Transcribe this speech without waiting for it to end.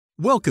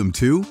Welcome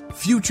to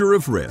Future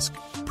of Risk,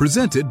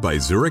 presented by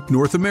Zurich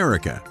North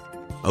America.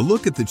 A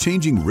look at the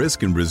changing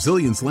risk and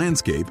resilience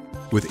landscape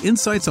with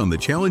insights on the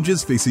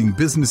challenges facing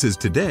businesses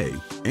today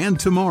and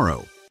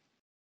tomorrow.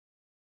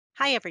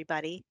 Hi,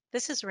 everybody.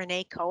 This is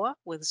Renee Koa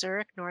with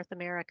Zurich North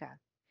America.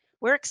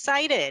 We're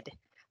excited.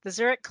 The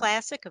Zurich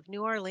Classic of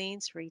New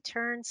Orleans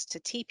returns to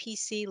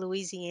TPC,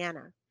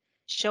 Louisiana,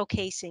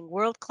 showcasing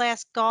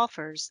world-class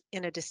golfers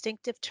in a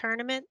distinctive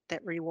tournament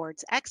that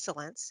rewards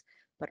excellence,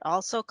 but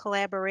also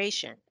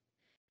collaboration,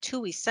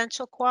 two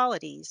essential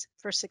qualities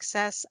for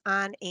success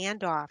on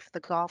and off the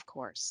golf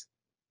course.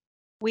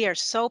 We are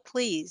so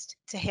pleased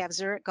to have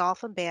Zurich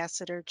Golf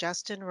Ambassador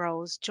Justin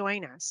Rose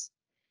join us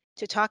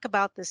to talk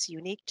about this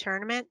unique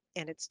tournament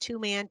and its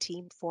two-man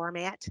team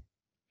format,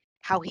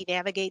 how he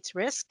navigates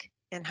risk,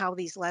 and how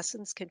these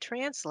lessons can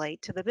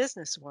translate to the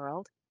business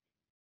world.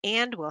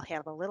 And we'll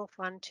have a little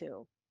fun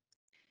too.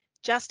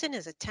 Justin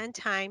is a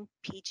 10-time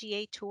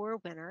PGA Tour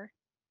winner,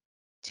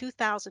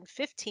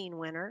 2015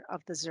 winner of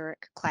the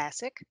Zurich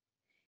Classic,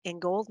 and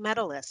gold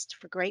medalist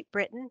for Great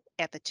Britain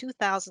at the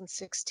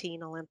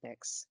 2016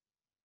 Olympics.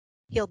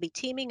 He'll be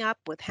teaming up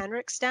with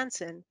Henrik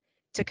Stenson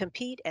to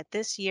compete at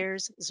this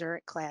year's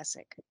Zurich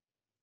Classic.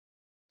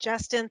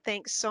 Justin,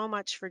 thanks so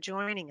much for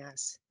joining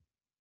us.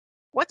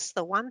 What's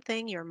the one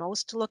thing you're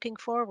most looking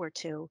forward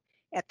to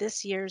at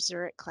this year's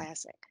Zurich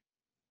Classic?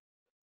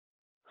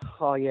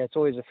 Oh yeah, it's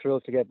always a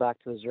thrill to get back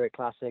to the Zurich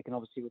Classic, and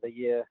obviously with a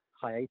year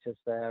hiatus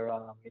there,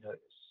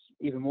 it's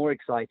even more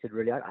excited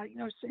really.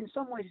 In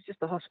some ways it's just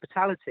the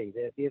hospitality.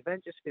 The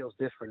event just feels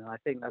different, and I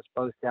think that's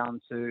both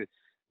down to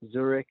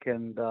Zurich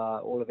and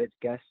all of its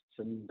guests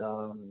and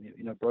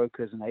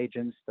brokers and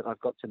agents that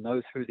I've got to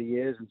know through the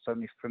years, and so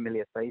many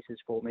familiar faces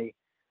for me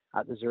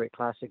at the Zurich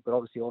Classic, but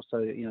obviously also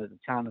the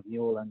town of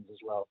New Orleans as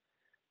well.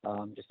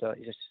 Just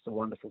a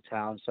wonderful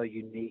town, so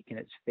unique in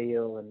its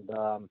feel, and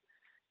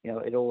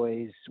it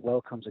always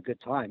welcomes a good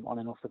time on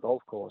and off the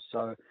golf course.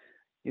 So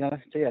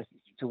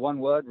to one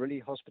word, really,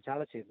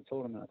 hospitality of the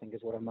tournament, I think,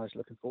 is what I'm most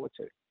looking forward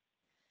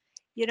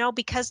to.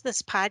 Because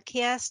this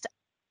podcast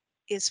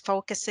is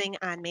focusing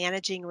on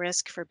managing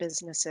risk for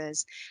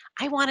businesses,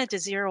 I wanted to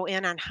zero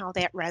in on how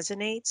that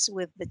resonates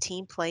with the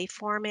team play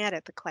format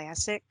at the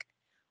Classic.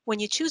 When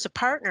you choose a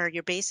partner,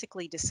 you're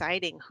basically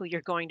deciding who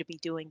you're going to be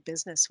doing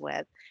business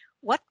with.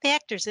 What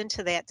factors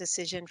into that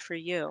decision for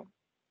you?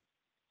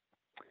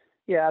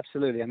 Yeah,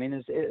 absolutely. I mean,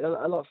 a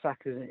lot of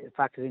factors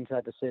into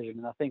that decision,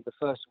 and I think the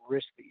first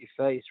risk that you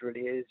face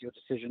really is your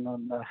decision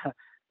on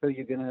who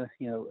you're going to,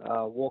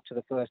 walk to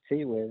the first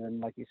tee with,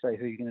 and like you say,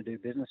 who you're going to do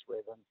business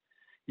with. And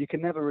you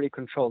can never really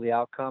control the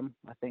outcome,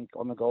 I think,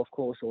 on the golf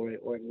course or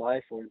in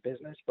life or in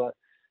business, but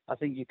I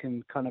think you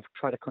can kind of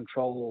try to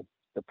control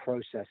the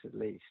process at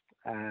least.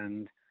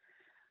 And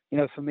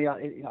for me,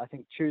 I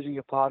think choosing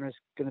your partner is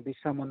going to be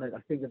someone that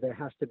I think that there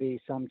has to be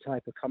some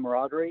type of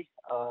camaraderie,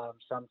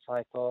 some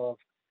type of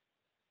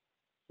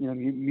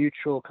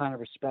mutual kind of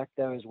respect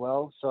there as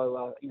well.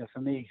 So, for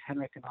me,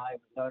 Henrik and I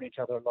have known each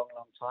other a long,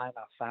 long time.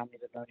 Our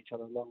families have known each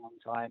other a long, long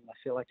time. I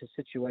feel like it's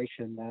a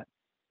situation that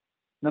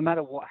no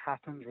matter what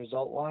happens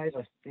result-wise,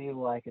 I feel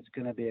like it's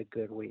going to be a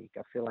good week.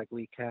 I feel like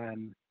we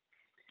can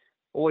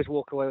always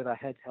walk away with our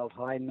heads held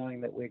high, knowing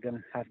that we're going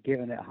to have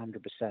given it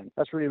 100%.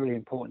 That's really, really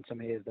important to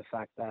me, is the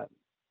fact that,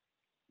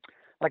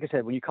 like I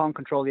said, when you can't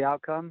control the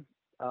outcome,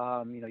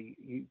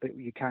 but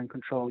you can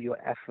control your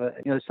effort.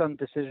 Some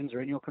decisions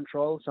are in your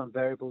control, some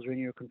variables are in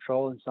your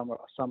control, and some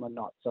are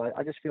not. So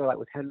I just feel like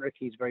with Henrik,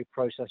 he's very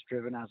process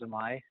driven, as am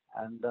I,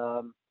 and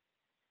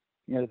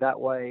that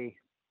way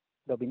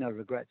there'll be no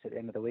regrets at the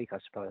end of the week, I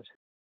suppose.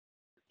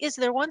 Is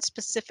there one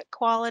specific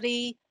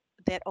quality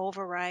that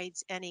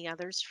overrides any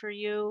others for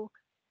you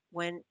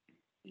when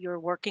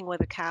you're working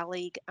with a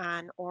colleague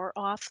on or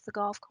off the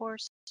golf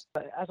course?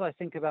 As I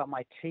think about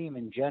my team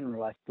in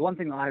general, the one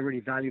thing that I really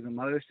value the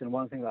most, and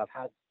one thing that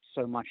I've had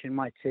so much in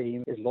my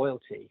team, is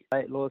loyalty.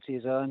 Right? Loyalty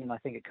is earned, and I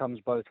think it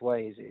comes both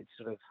ways. It's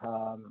sort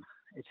of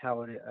it's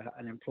how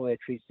an employer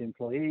treats the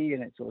employee,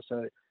 and it's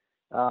also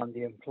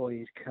the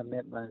employee's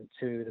commitment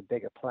to the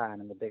bigger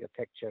plan and the bigger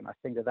picture. And I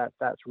think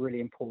that's really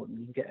important.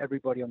 You can get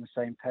everybody on the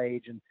same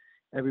page and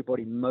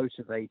everybody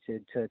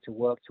motivated to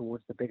work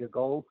towards the bigger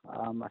goal.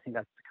 I think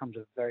that becomes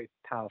a very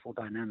powerful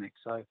dynamic.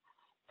 So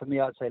for me,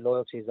 I'd say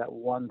loyalty is that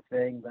one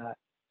thing that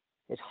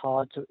it's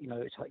hard to,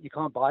 you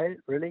can't buy it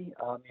really.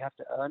 You have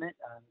to earn it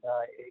and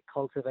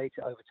cultivate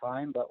it over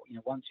time. But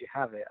once you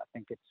have it, I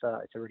think it's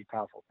a really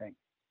powerful thing.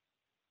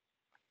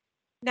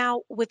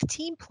 Now, with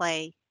team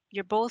play,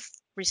 you're both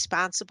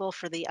responsible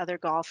for the other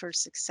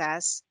golfer's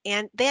success,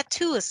 and that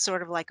too is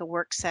sort of like a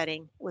work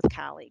setting with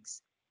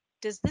colleagues.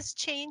 Does this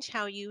change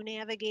how you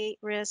navigate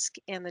risk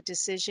and the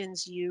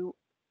decisions you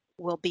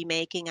will be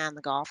making on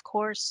the golf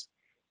course?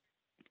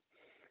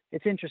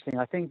 It's interesting.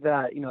 I think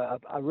that,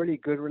 a really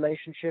good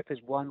relationship is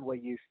one where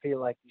you feel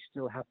like you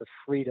still have the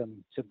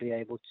freedom to be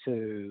able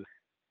to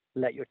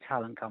let your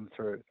talent come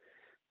through,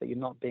 that you're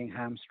not being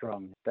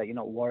hamstrung, that you're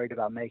not worried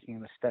about making a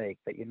mistake,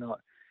 that you're not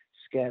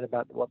scared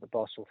about what the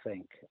boss will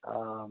think.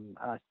 And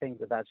I think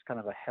that that's kind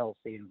of a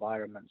healthy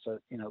environment. So,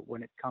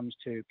 when it comes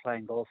to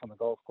playing golf on the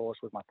golf course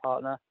with my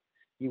partner,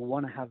 you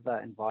want to have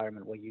that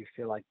environment where you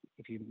feel like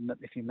if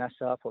you mess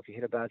up or if you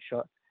hit a bad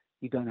shot,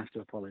 you don't have to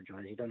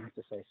apologize. You don't have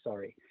to say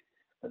sorry.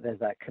 But there's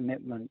that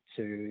commitment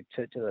to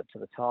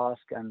the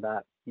task, and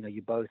that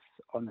you're both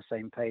on the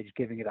same page,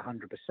 giving it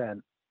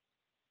 100%.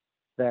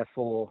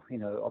 Therefore,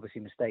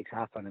 obviously mistakes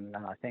happen, and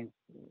I think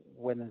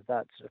when there's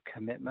that sort of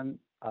commitment,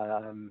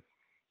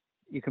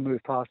 you can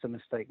move past a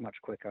mistake much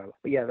quicker.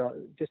 But yeah,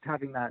 just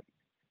having that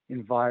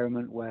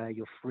environment where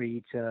you're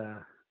free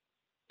to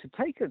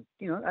take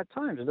at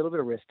times a little bit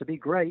of risk. To be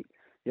great,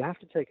 you have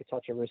to take a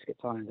touch of risk at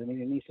times. I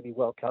mean, it needs to be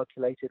well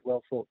calculated,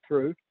 well thought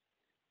through.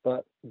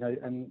 But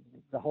and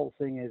the whole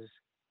thing is,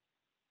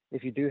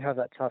 if you do have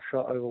that tough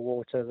shot over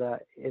water,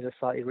 that is a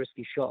slightly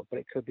risky shot, but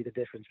it could be the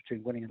difference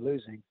between winning and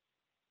losing.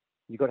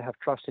 You've got to have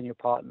trust in your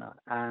partner,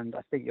 and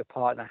I think your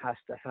partner has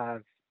to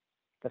have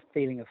the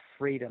feeling of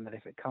freedom that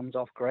if it comes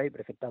off, great,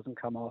 but if it doesn't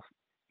come off,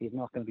 he's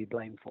not going to be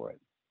blamed for it.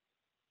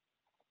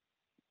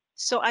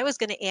 So I was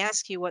going to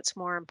ask you what's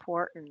more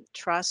important,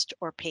 trust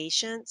or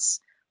patience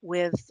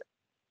with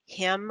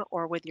him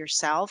or with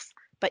yourself,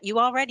 but you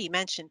already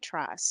mentioned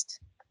trust.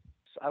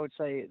 I would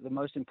say the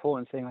most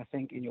important thing, I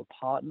think, in your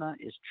partner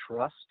is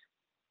trust,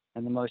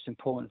 and the most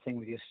important thing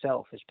with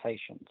yourself is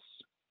patience.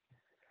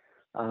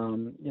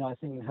 I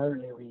think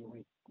inherently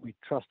we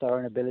trust our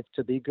own ability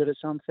to be good at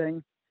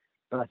something,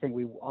 but I think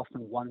we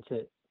often want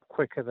it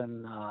quicker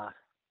than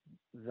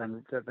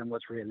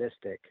what's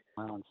realistic.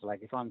 So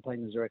like if I'm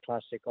playing the Zurich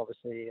Classic,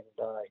 obviously,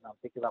 and I'm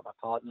thinking about my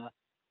partner,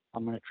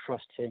 I'm going to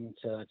trust him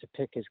to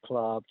pick his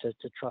club,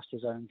 to trust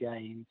his own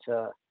game,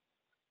 to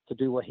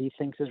do what he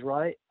thinks is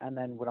right. And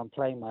then when I'm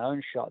playing my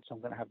own shots, I'm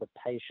going to have the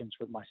patience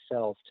with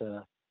myself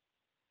to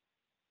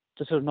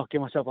sort of not give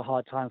myself a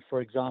hard time,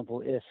 for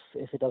example, if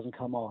it doesn't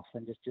come off,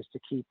 and just to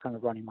keep kind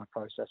of running my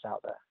process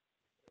out there.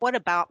 What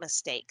about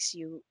mistakes?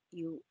 You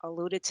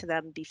alluded to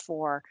them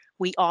before.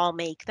 We all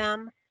make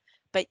them,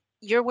 but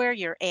you're where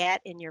you're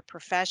at in your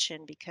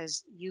profession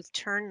because you've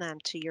turned them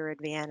to your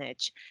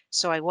advantage.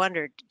 So I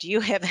wondered, do you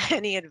have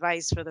any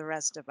advice for the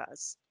rest of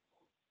us?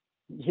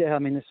 Yeah, I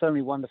mean, there's so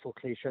many wonderful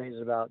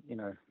cliches about,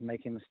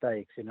 making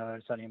mistakes.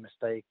 It's only a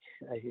mistake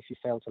if you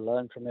fail to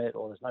learn from it,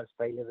 or there's no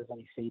failure, there's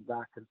only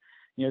feedback. And,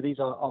 these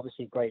are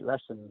obviously great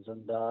lessons,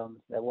 and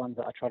they're ones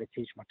that I try to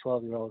teach my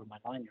 12-year-old and my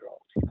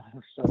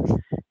 9-year-old. So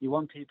you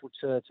want people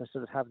to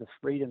sort of have the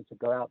freedom to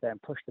go out there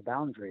and push the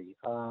boundary.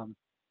 I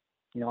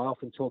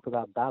often talk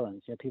about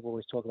balance. People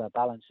always talk about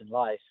balance in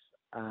life,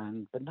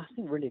 but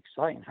nothing really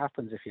exciting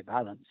happens if you're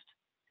balanced.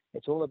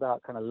 It's all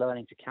about kind of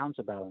learning to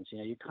counterbalance.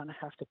 You kind of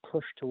have to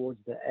push towards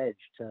the edge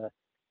to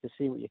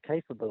see what you're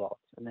capable of.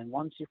 And then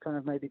once you've kind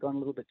of maybe gone a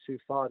little bit too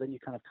far, then you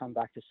kind of come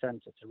back to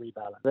center to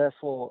rebalance.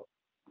 Therefore,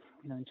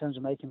 in terms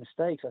of making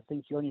mistakes, I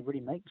think you only really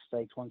make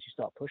mistakes once you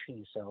start pushing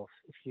yourself.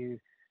 If you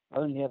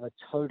only ever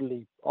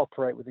totally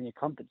operate within your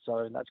comfort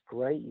zone, that's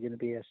great. You're going to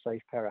be a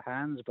safe pair of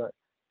hands, but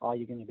are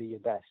you going to be your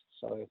best?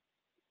 So,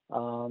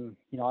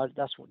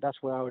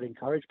 that's where I would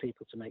encourage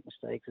people to make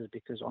mistakes, is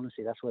because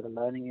honestly, that's where the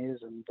learning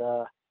is, and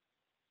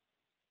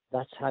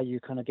that's how you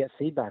kind of get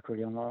feedback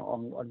really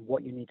on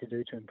what you need to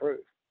do to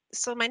improve.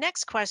 So my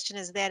next question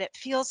is that it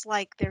feels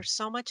like there's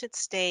so much at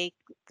stake,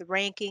 the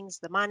rankings,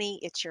 the money,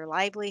 it's your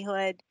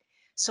livelihood.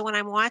 So when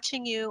I'm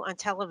watching you on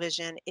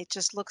television, it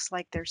just looks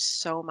like there's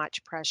so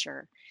much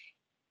pressure.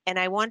 And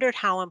I wondered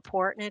how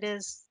important it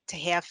is to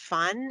have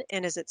fun.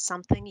 And is it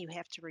something you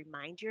have to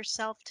remind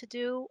yourself to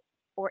do?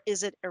 Or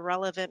is it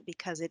irrelevant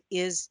because it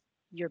is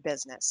your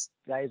business?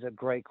 That is a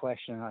great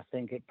question. I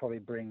think it probably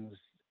brings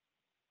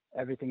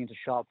everything into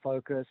sharp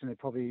focus, and it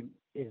probably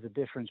is the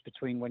difference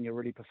between when you're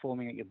really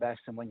performing at your best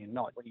and when you're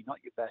not. When you're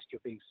not your best,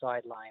 you're being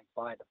sidelined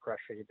by the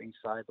pressure, you're being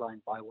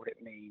sidelined by what it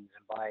means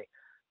and by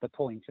the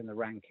points and the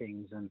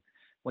rankings. And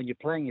when you're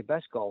playing your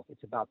best golf,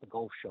 it's about the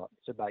golf shot.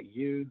 It's about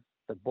you,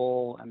 the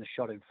ball, and the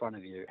shot in front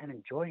of you, and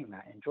enjoying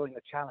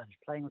the challenge,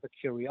 playing with a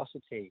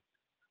curiosity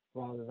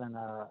rather than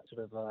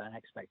an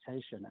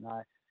expectation. And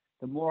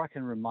the more I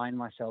can remind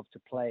myself to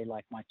play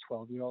like my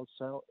 12-year-old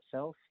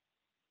self,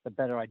 the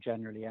better I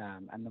generally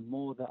am. And the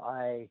more that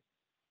I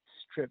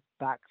strip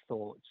back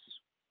thoughts,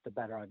 the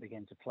better I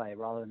begin to play,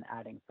 rather than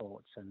adding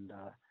thoughts. And,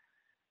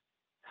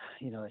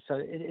 so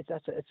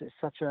it's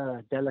such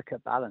a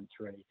delicate balance,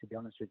 really, to be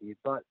honest with you.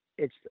 But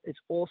it's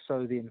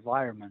also the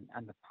environment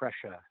and the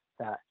pressure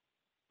that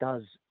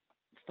does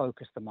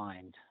focus the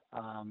mind.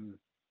 And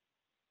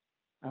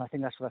I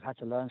think that's what I've had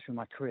to learn through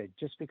my career.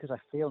 Just because I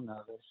feel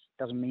nervous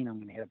doesn't mean I'm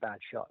going to hit a bad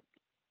shot.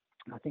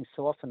 And I think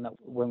so often that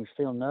when we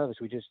feel nervous,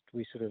 we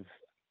sort of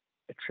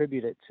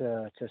attribute it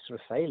to sort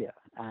of failure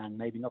and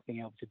maybe not being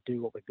able to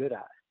do what we're good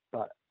at.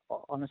 But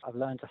honestly, I've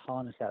learned to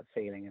harness that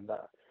feeling, and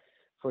that,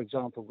 for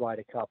example,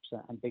 Ryder Cups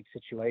and big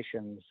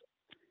situations,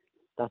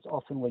 that's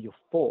often where you're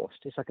forced.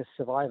 It's like a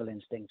survival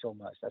instinct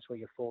almost. That's where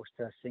you're forced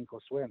to sink or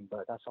swim.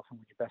 But that's often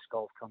when your best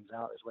golf comes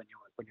out, is when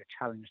you're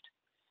challenged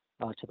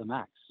to the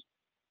max.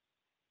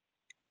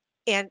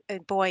 And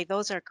boy,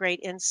 those are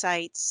great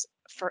insights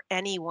for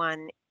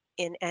anyone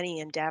in any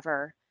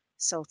endeavor.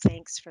 So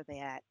thanks for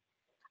that.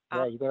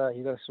 Yeah, Um, you gotta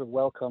sort of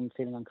welcome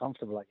feeling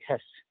uncomfortable, I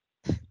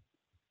guess.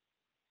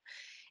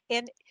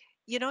 and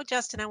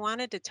Justin, I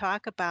wanted to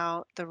talk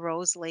about the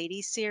Rose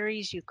Ladies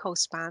series you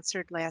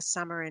co-sponsored last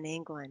summer in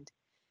England.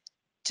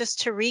 Just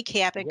to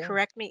recap and Yeah.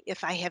 correct me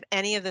if I have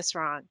any of this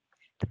wrong.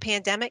 The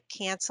pandemic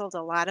canceled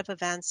a lot of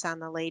events on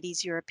the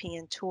Ladies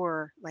European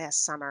Tour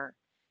last summer.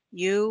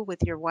 You,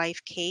 with your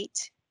wife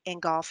Kate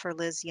and golfer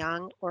Liz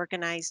Young,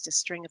 organized a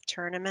string of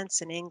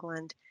tournaments in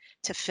England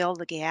to fill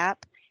the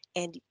gap,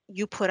 and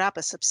you put up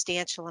a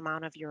substantial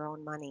amount of your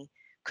own money.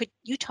 Could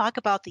you talk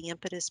about the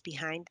impetus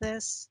behind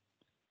this?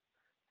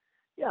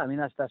 Yeah, I mean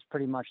that's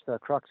pretty much the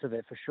crux of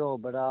it for sure.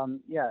 But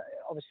yeah,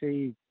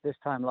 obviously this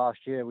time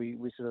last year we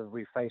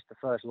faced the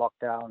first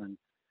lockdown, and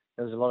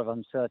there was a lot of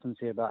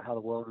uncertainty about how the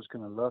world was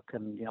going to look.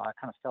 And I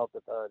kind of felt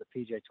that the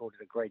PGA Tour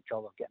did a great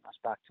job of getting us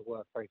back to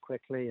work very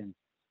quickly. And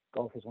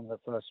golf was one of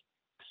the first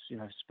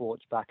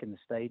sports back in the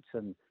States.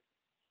 And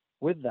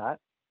with that,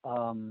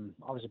 I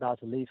was about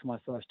to leave for my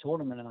first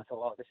tournament, and I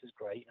thought, oh, this is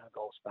great,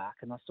 golf's back.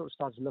 And I sort of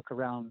started to look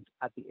around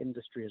at the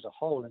industry as a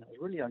whole, and it was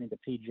really only the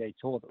PGA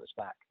Tour that was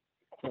back.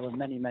 There were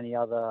many, many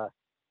other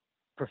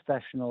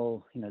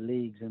professional,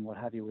 leagues and what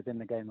have you within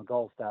the game of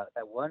golf that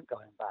weren't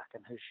going back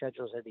and whose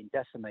schedules had been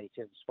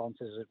decimated.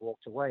 Sponsors had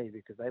walked away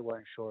because they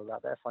weren't sure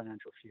about their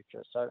financial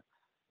future. So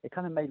it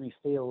kind of made me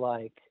feel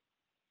like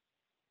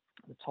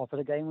the top of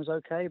the game was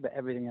okay, but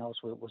everything else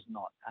was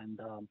not. And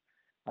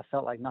I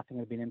felt like nothing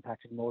had been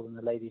impacted more than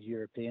the Ladies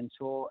European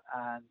Tour.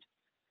 And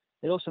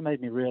it also made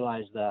me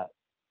realize that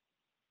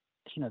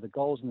the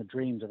goals and the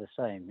dreams are the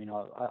same.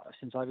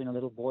 Since I've been a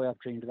little boy, I've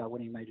dreamed about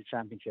winning major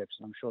championships,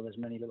 and I'm sure there's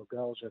many little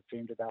girls who have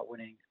dreamed about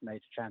winning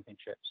major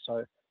championships.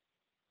 So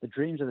the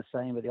dreams are the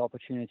same, but the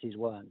opportunities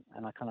weren't,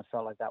 and I kind of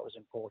felt like that was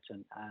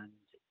important. And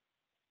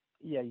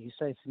yeah, you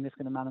say a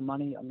significant amount of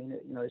money. I mean,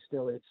 it's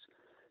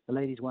the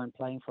ladies weren't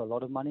playing for a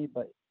lot of money,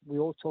 but we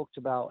all talked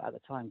about at the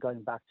time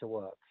going back to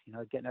work.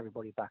 Getting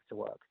everybody back to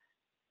work.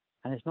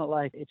 And it's not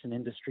like it's an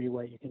industry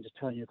where you can just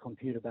turn your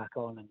computer back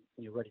on and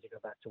you're ready to go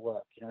back to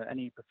work.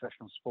 Any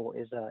professional sport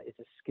is a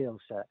skill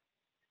set,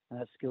 and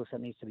that skill set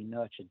needs to be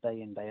nurtured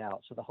day in, day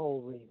out. So the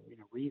whole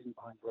reason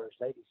behind the Rose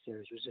Ladies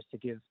series was just to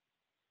give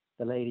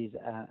the ladies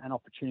an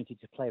opportunity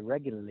to play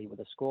regularly with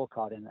a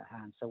scorecard in their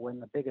hand. So when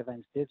the big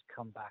events did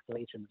come back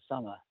later in the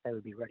summer, they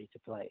would be ready to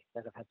play.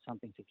 They'd have had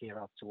something to gear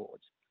up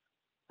towards.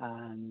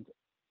 And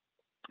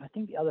I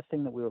think the other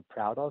thing that we were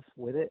proud of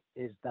with it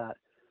is that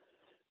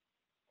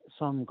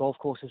some golf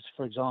courses,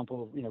 for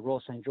example,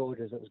 Royal St.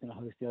 George's that was going to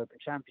host the Open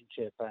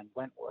Championship, and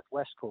Wentworth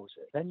West course,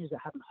 venues that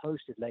haven't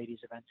hosted ladies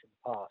events in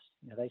the past,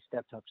 they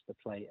stepped up to the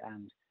plate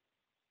and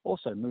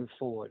also moved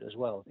forward as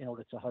well in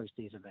order to host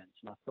these events.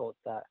 And I thought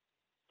that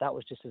that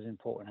was just as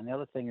important. And the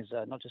other thing is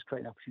not just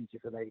creating an opportunity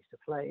for ladies to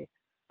play,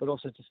 but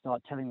also to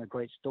start telling the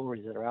great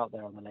stories that are out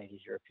there on the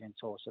Ladies European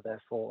Tour. So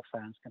therefore,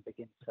 fans can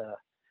begin to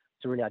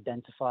really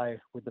identify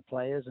with the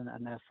players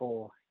and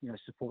therefore,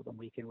 support them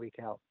week in, week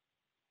out.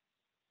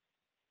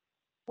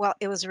 Well,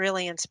 it was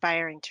really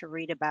inspiring to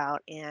read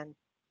about, and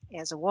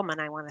as a woman,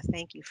 I want to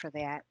thank you for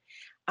that.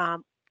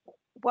 Um,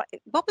 what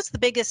was the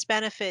biggest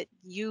benefit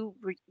you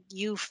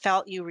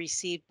felt you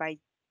received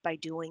by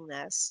doing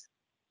this?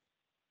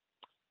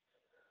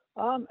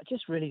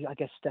 Just really, I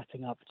guess,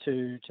 stepping up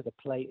to the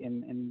plate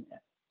and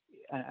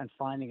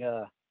finding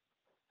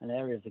an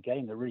area of the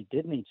game that really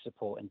did need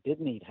support and did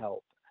need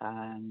help.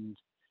 And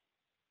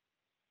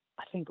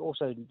I think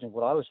also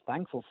what I was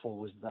thankful for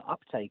was the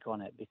uptake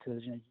on it,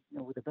 because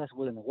with the best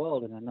will in the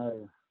world, and I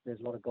know there's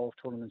a lot of golf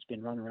tournaments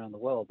being run around the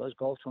world, those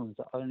golf tournaments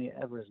are only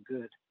ever as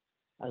good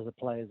as the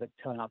players that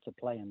turn up to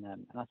play in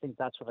them. And I think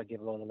that's what I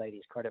give a lot of the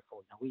ladies credit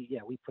for. Now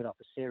we put up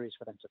a series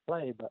for them to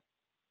play, but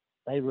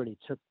they really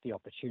took the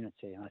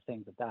opportunity, and I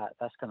think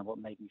that's kind of what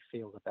made me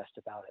feel the best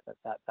about it.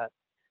 That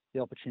the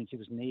opportunity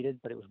was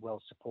needed, but it was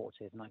well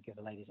supported, and I give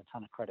the ladies a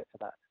ton of credit for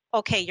that.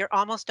 Okay, you're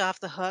almost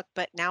off the hook,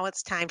 but now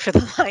it's time for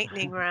the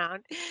lightning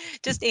round.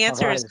 Just All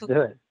answer right, as let's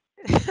do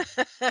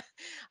it.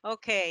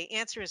 Okay,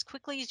 answer as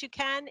quickly as you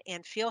can,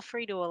 and feel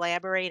free to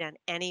elaborate on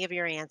any of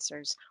your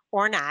answers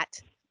or not.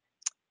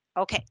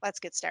 Okay, let's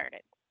get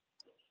started.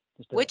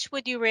 Let's do it. Which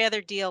would you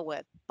rather deal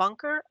with,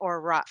 bunker or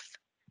rough?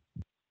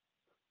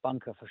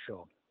 Bunker for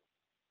sure.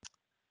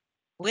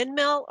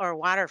 Windmill or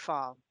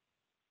waterfall?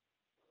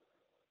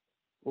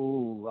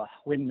 Ooh,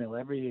 windmill.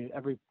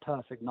 Every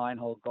perfect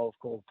 9-hole golf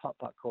course, putt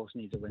course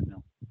needs a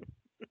windmill.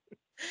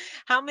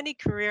 How many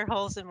career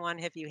holes in one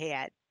have you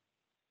had?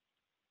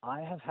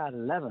 I have had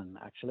 11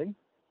 actually.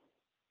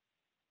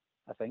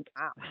 I think.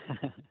 Wow,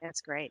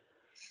 that's great.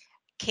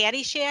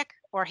 Caddyshack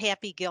or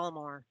Happy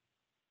Gilmore?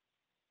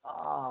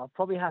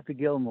 Probably Happy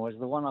Gilmore is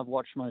the one I've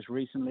watched most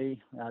recently.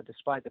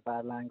 Despite the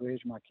bad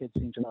language, my kids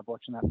seem to love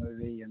watching that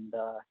movie, and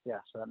yeah,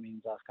 so that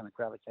means I've kind of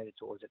gravitated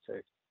towards it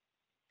too.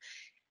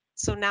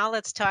 So now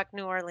let's talk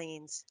New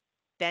Orleans.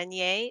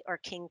 Beignet or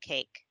king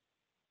cake?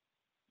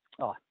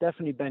 Oh,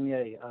 definitely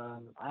beignet.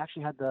 I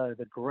actually had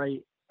the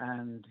great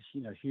and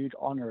huge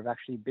honor of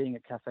actually being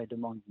at Cafe du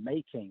Monde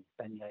making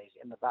beignets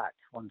in the back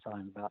one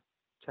time about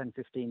 10,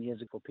 15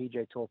 years ago,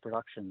 PJ Tour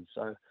Productions.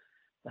 So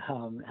it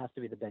has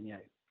to be the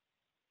beignet.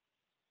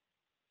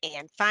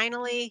 And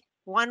finally,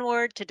 one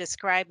word to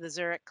describe the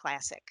Zurich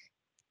Classic.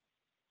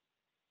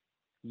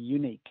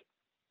 Unique.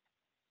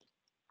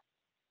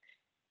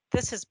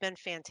 This has been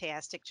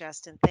fantastic,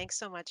 Justin. Thanks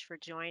so much for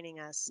joining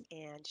us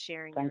and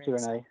sharing Thank your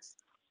you, Renee. insights.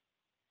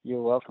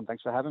 You're welcome.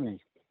 Thanks for having me.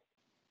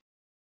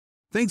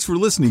 Thanks for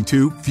listening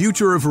to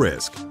Future of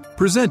Risk,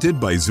 presented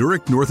by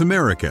Zurich North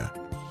America.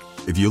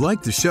 If you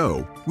like the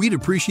show, we'd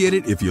appreciate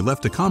it if you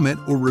left a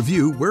comment or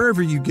review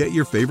wherever you get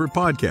your favorite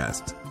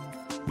podcasts.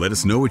 Let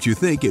us know what you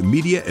think at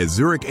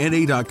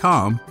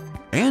media@zurichna.com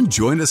and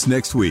join us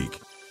next week.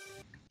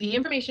 The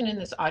information in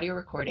this audio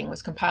recording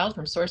was compiled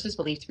from sources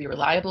believed to be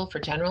reliable for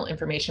general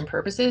information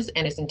purposes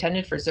and is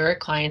intended for Zurich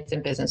clients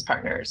and business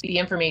partners. The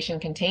information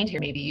contained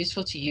here may be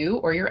useful to you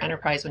or your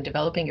enterprise when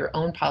developing your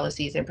own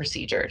policies and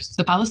procedures.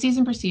 The policies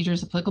and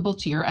procedures applicable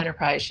to your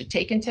enterprise should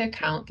take into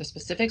account the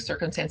specific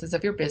circumstances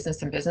of your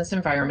business and business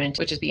environment,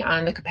 which is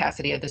beyond the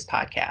capacity of this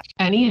podcast.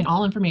 Any and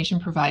all information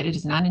provided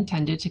is not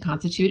intended to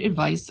constitute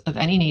advice of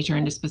any nature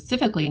and is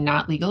specifically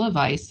not legal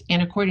advice,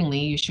 and accordingly,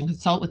 you should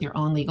consult with your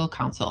own legal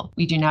counsel.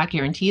 We do not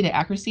guarantee the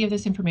accuracy of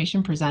this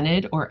information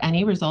presented or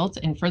any results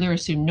and further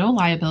assume no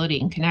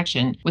liability in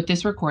connection with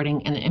this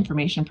recording and the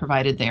information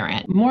provided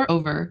therein.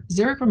 Moreover,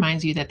 Zurich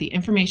reminds you that the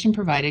information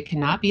provided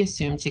cannot be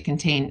assumed to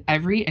contain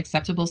every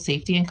acceptable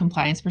safety and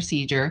compliance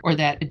procedure or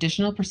that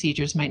additional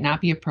procedures might not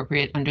be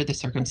appropriate under the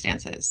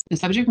circumstances. The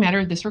subject matter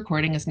of this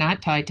recording is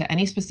not tied to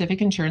any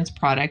specific insurance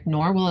product,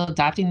 nor will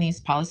adopting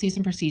these policies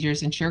and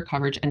procedures ensure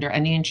coverage under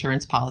any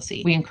insurance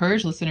policy. We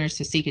encourage listeners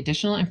to seek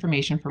additional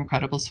information from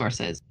credible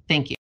sources.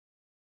 Thank you.